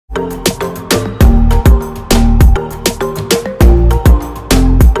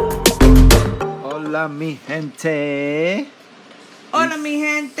Hola mi gente. Hola mi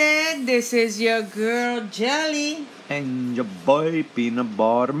gente, this is your girl Jelly. And your boy Peanut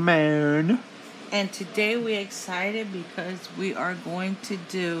Butter Man. And today we're excited because we are going to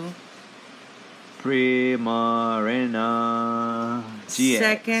do Primarina GX.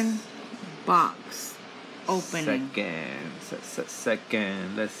 second box opening.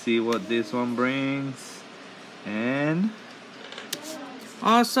 Second. Let's see what this one brings. And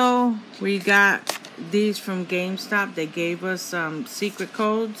Also, we got these from GameStop. They gave us some secret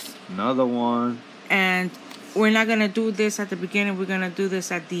codes. another one. And we're not going to do this at the beginning. We're going to do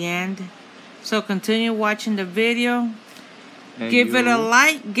this at the end. So continue watching the video. And Give it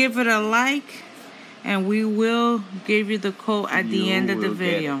a like. And we will give you the code at the end of the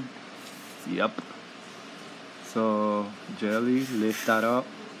video. Yep. So, Jelly, lift that up.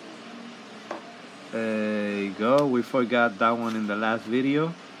 There you go. We forgot that one in the last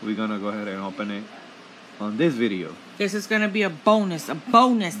video. We're gonna go ahead and open it on this video. This is gonna be a bonus. The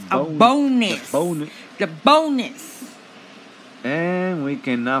bonus. And we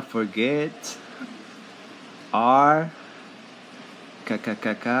cannot forget our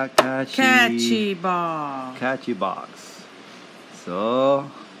Catchy ball. Catchy box.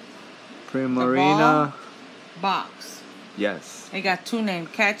 So, Primarina box. Yes. They got two names: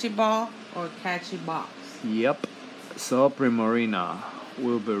 Catchy ball or Catchy box. Yep. So Primarina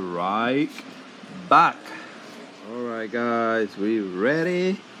will be right back. Alright guys, we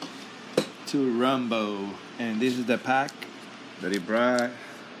ready to rumble. And this is the pack that he brought.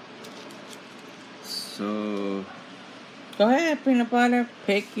 So go ahead, Peanut Butter.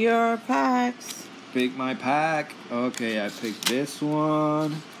 Pick your packs. Pick my pack. Okay, I picked this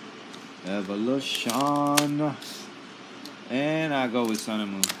one. Evolution. And I go with Sun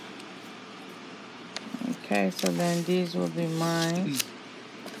and Moon. Okay, so then these will be mine.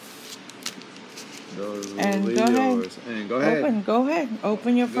 Those and will go be ahead. yours. And go ahead.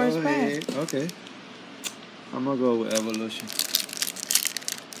 Open your first pack. Okay. I'm gonna go with Evolution.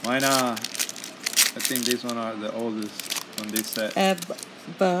 Why not? I think these one are the oldest on this set.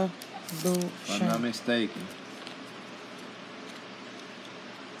 Evolution. If I'm not mistaken.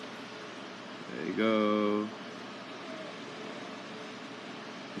 There you go.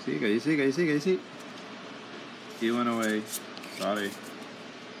 You see? He went away. Sorry.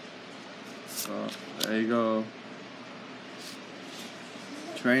 So, there you go.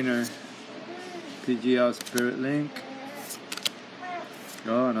 Trainer. PGL Spirit Link.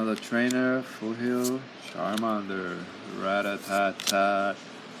 Go, another trainer. Full Heal. Charmander. Rattata.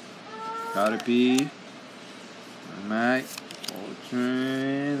 Caterpie. Mac.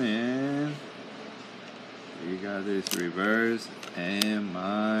 Ultron. And we got this reverse. And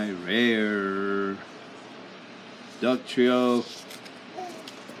my rare Duck Trio.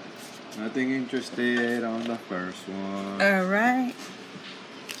 Nothing interested on the first one. Alright.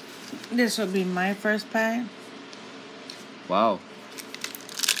 This will be my first pack. Wow.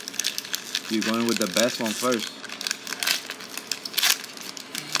 You're going with the best one first.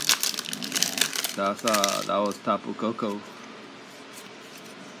 That was Tapu Koko.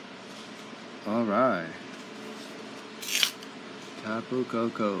 Alright. Tapu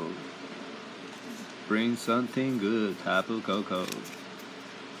Koko. Bring something good, Tapu Koko.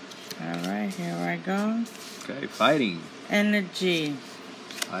 Alright, here I go. Okay, fighting. Energy.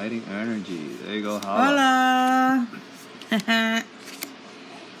 Fighting energy. There you go, holla. Hola.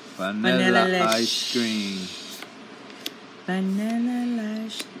 Vanilla ice cream. Vanilla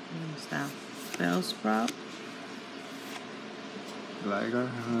ice cream. Bellsprout. Liger.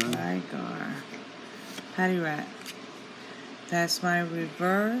 Ligar. Patty Rat. That's my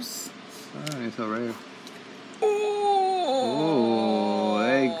reverse. Oh, it's a rare. Oh,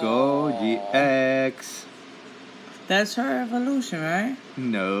 there you go. GX. That's her evolution, right?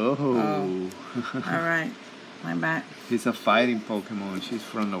 No. Oh. Alright. My bad. She's a fighting Pokemon. She's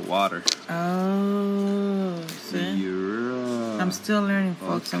from the water. Oh. See? Yeah. I'm still learning,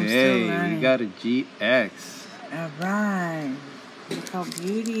 folks. Okay, I'm still learning. we got a GX. Alright. Look how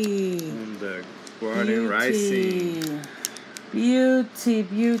beauty. And the Guardian Rising. Beauty.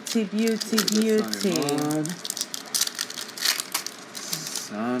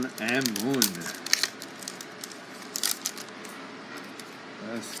 Sun and Moon.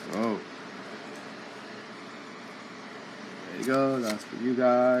 Let's go. There you go. That's for you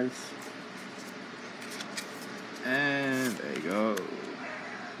guys. And there you go.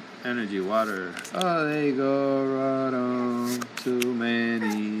 Energy water. Oh, there you go. Right on. Too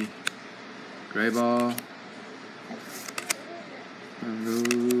many. Gray ball.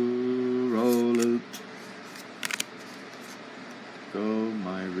 And roll it. Go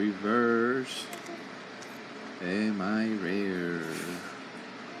my reverse.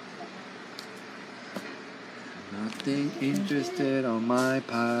 interested on my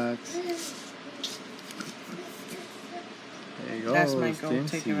packs? There you go. That's my gold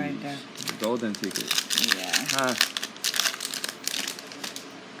ticket right there. Golden ticket. Yeah. Ah.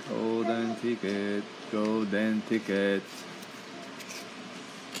 Golden ticket. Golden ticket.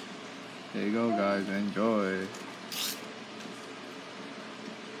 There you go, guys. Enjoy.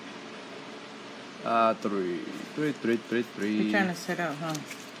 Three. You're trying to set up, huh?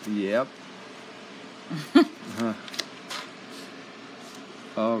 Yep.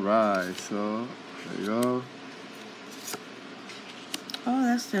 Alright, so there you go. Oh,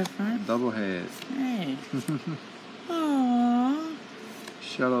 that's different. Double head. Hey. Aww.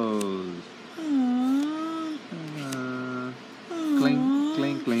 Shallows. Aww. Clink,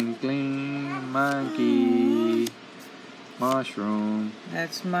 clink, clink, clink. Monkey. Mushroom.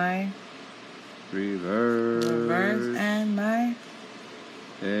 That's my Reverse. reverse and my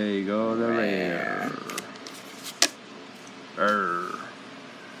There you go, the rare.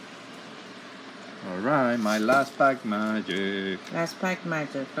 Alright, my last pack magic. last pack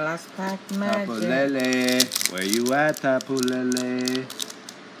magic. Last pack magic. Tapulele, where you at, Tapulele?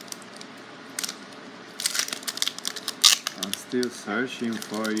 I'm still searching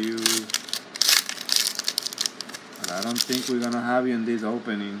for you. But I don't think we're gonna have you in this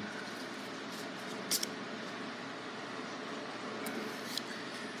opening.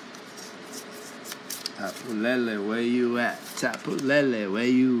 Tapulele, where you at? Tapulele, where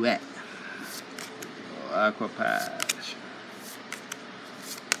you at? Oh, Aqua Patch.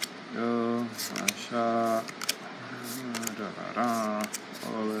 Go, one shot.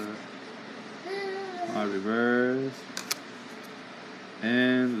 Over. My reverse.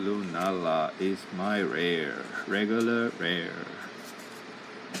 And Lunala is my rare. Regular rare.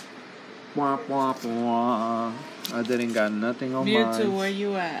 Wah, wah, wah. I didn't got nothing on mine. Mewtwo, where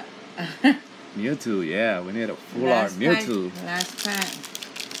you at? Mewtwo, yeah, we need a full art Mewtwo. Last pack.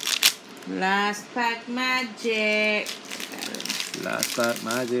 Last pack magic. Last pack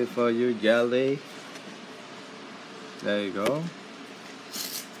magic for you, Jelly. There you go.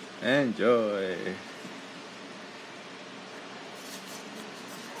 Enjoy.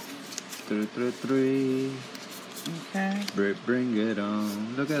 Three. Okay. Bring it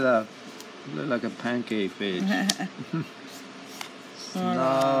on. Look at that. Look like a pancake fish.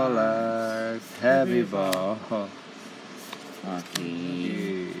 Snorlax, heavy ball.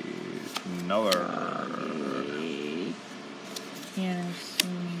 Lucky. Nowhere. Yes.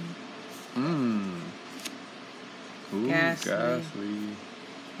 Ooh, Ghastly.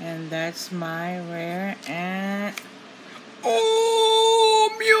 And that's my rare and oh,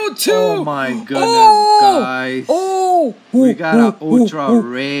 Mewtwo! Oh my goodness, guys. We got an ultra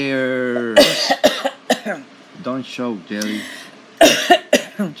rare. Don't choke, Jelly.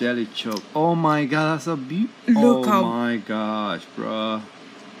 Jelly choke. Oh my god, that's a beautiful. Look oh my gosh, bruh.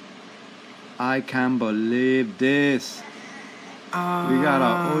 I can't believe this. We got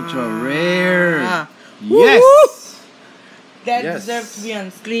an ultra rare. Yes. That Yes. deserves to be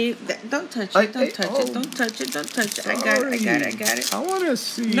on sleeve. Don't touch it. Don't touch it. Don't touch it. Don't touch it. I got it. I want to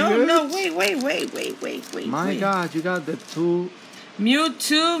see it. No, wait. My god, you got the two.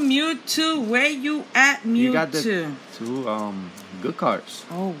 Mewtwo, where you at, Mewtwo? You got the two good cards.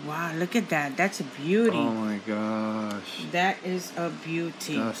 Oh wow, look at that. That's a beauty. Oh my gosh. That is a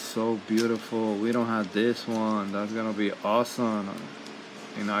beauty. That's so beautiful. We don't have this one. That's gonna be awesome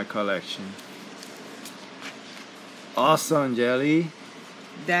in our collection. Awesome, Jelly.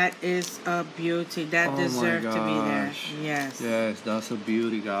 That is a beauty. That deserves to be there. gosh. Yes. Yes, that's a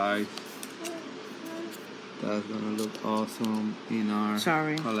beauty, guys. That's gonna look awesome in our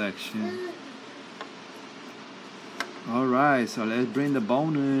collection. Alright, so let's bring the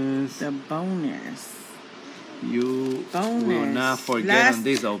bonus. The bonus. You Bonus. will not forget on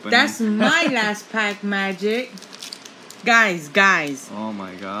this opening. That's my last pack magic. Guys. Oh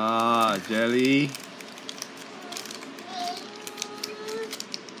my god, Jelly.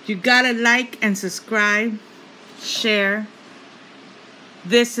 You gotta like and subscribe, share.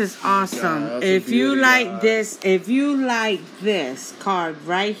 This is awesome. God, if you like guys. if you like this card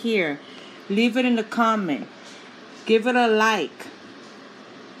right here, leave it in the comment. Give it a like.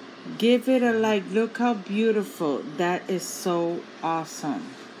 Give it a like. Look how beautiful. That is so awesome.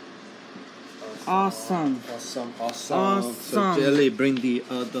 Awesome. So Jelly, bring the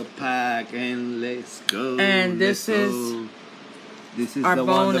other pack and let's go. And this is our the bonus.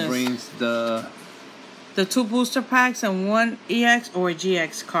 one that brings the 2 booster packs and 1 EX or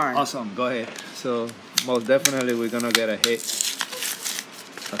GX card. awesome. Go ahead. So most definitely we're gonna get a hit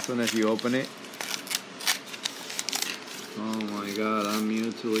as soon as you open it. Oh my god, that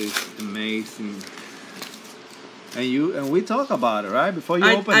Mewtwo is amazing. And we talk about it, right? Before you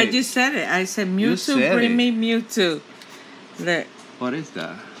open I it. just said it. I said You Mewtwo, said bring it. me Mewtwo. Look. What is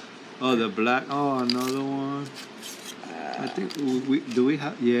that? Oh, the black. Oh, another one. I think we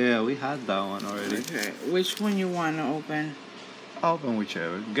have. Yeah, we had that one already. Okay. Which one you want to open? Open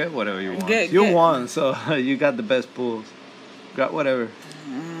whichever. Get whatever you want. Get. You won, so you got the best pulls. Got whatever.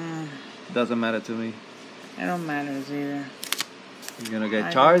 Doesn't matter to me. It don't matter either. You're gonna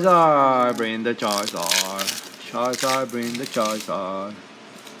get Charizard. Bring the Charizard. Charizard, bring the Charizard.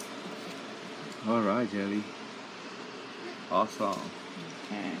 All right, Jelly. Awesome.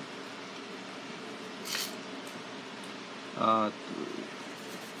 Okay.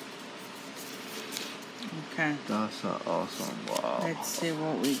 Okay. That's awesome. Wow. Let's see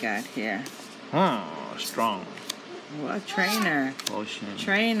what we got here. Strong. What trainer? Potion.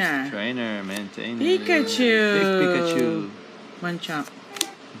 Trainer. Maintainer. Pikachu. Big Pikachu. One chomp.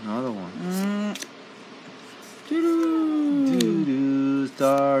 Another one. Doo-doo.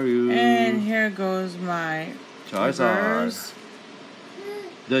 Staryu. And here goes my Charizard. reverse.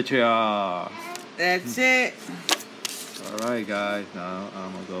 The Chia. That's it. Alright, guys. Now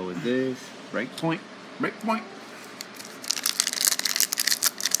I'm gonna go with this. Breakpoint.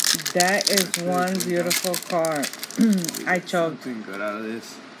 That is one beautiful card. I choked. Something good out of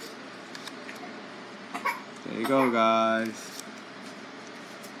this. There you go, guys.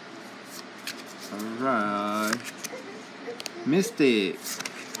 Alright. Mystic.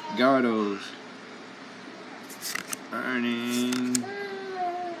 Gyarados. Earning.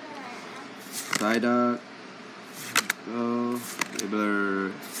 Psyduck. Go.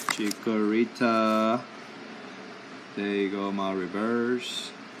 Gibbler. Chikorita. There you go, my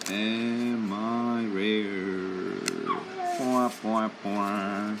reverse. And my rare.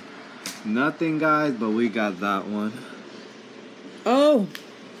 Nothing, guys, but we got that one. Oh.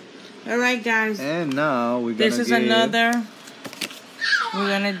 Alright, guys. And now we're gonna This is another. We're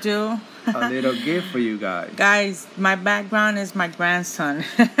gonna do a little gift for you guys. Guys, my background is my grandson.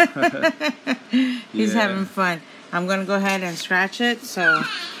 He's having fun. I'm gonna go ahead and scratch it. So,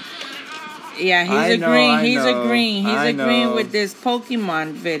 yeah, he's agreeing. He's agreeing with this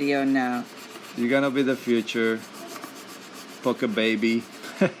Pokemon video now. You're gonna be the future Poke baby.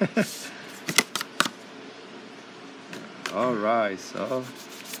 All right, so.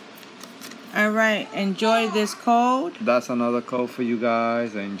 All right, enjoy this code. That's another code for you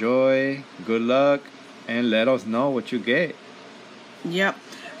guys. Enjoy. Good luck, and let us know what you get. Yep.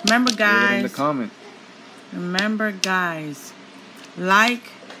 Remember, Leave guys. it in the comment. Remember, guys. Like,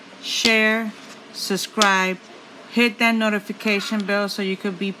 share, subscribe, hit that notification bell so you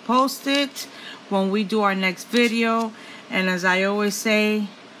could be posted when we do our next video. And as I always say,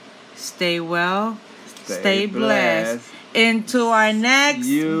 stay well, stay blessed. Into our next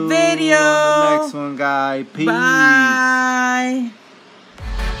video. On the next one, guys. Peace. Bye.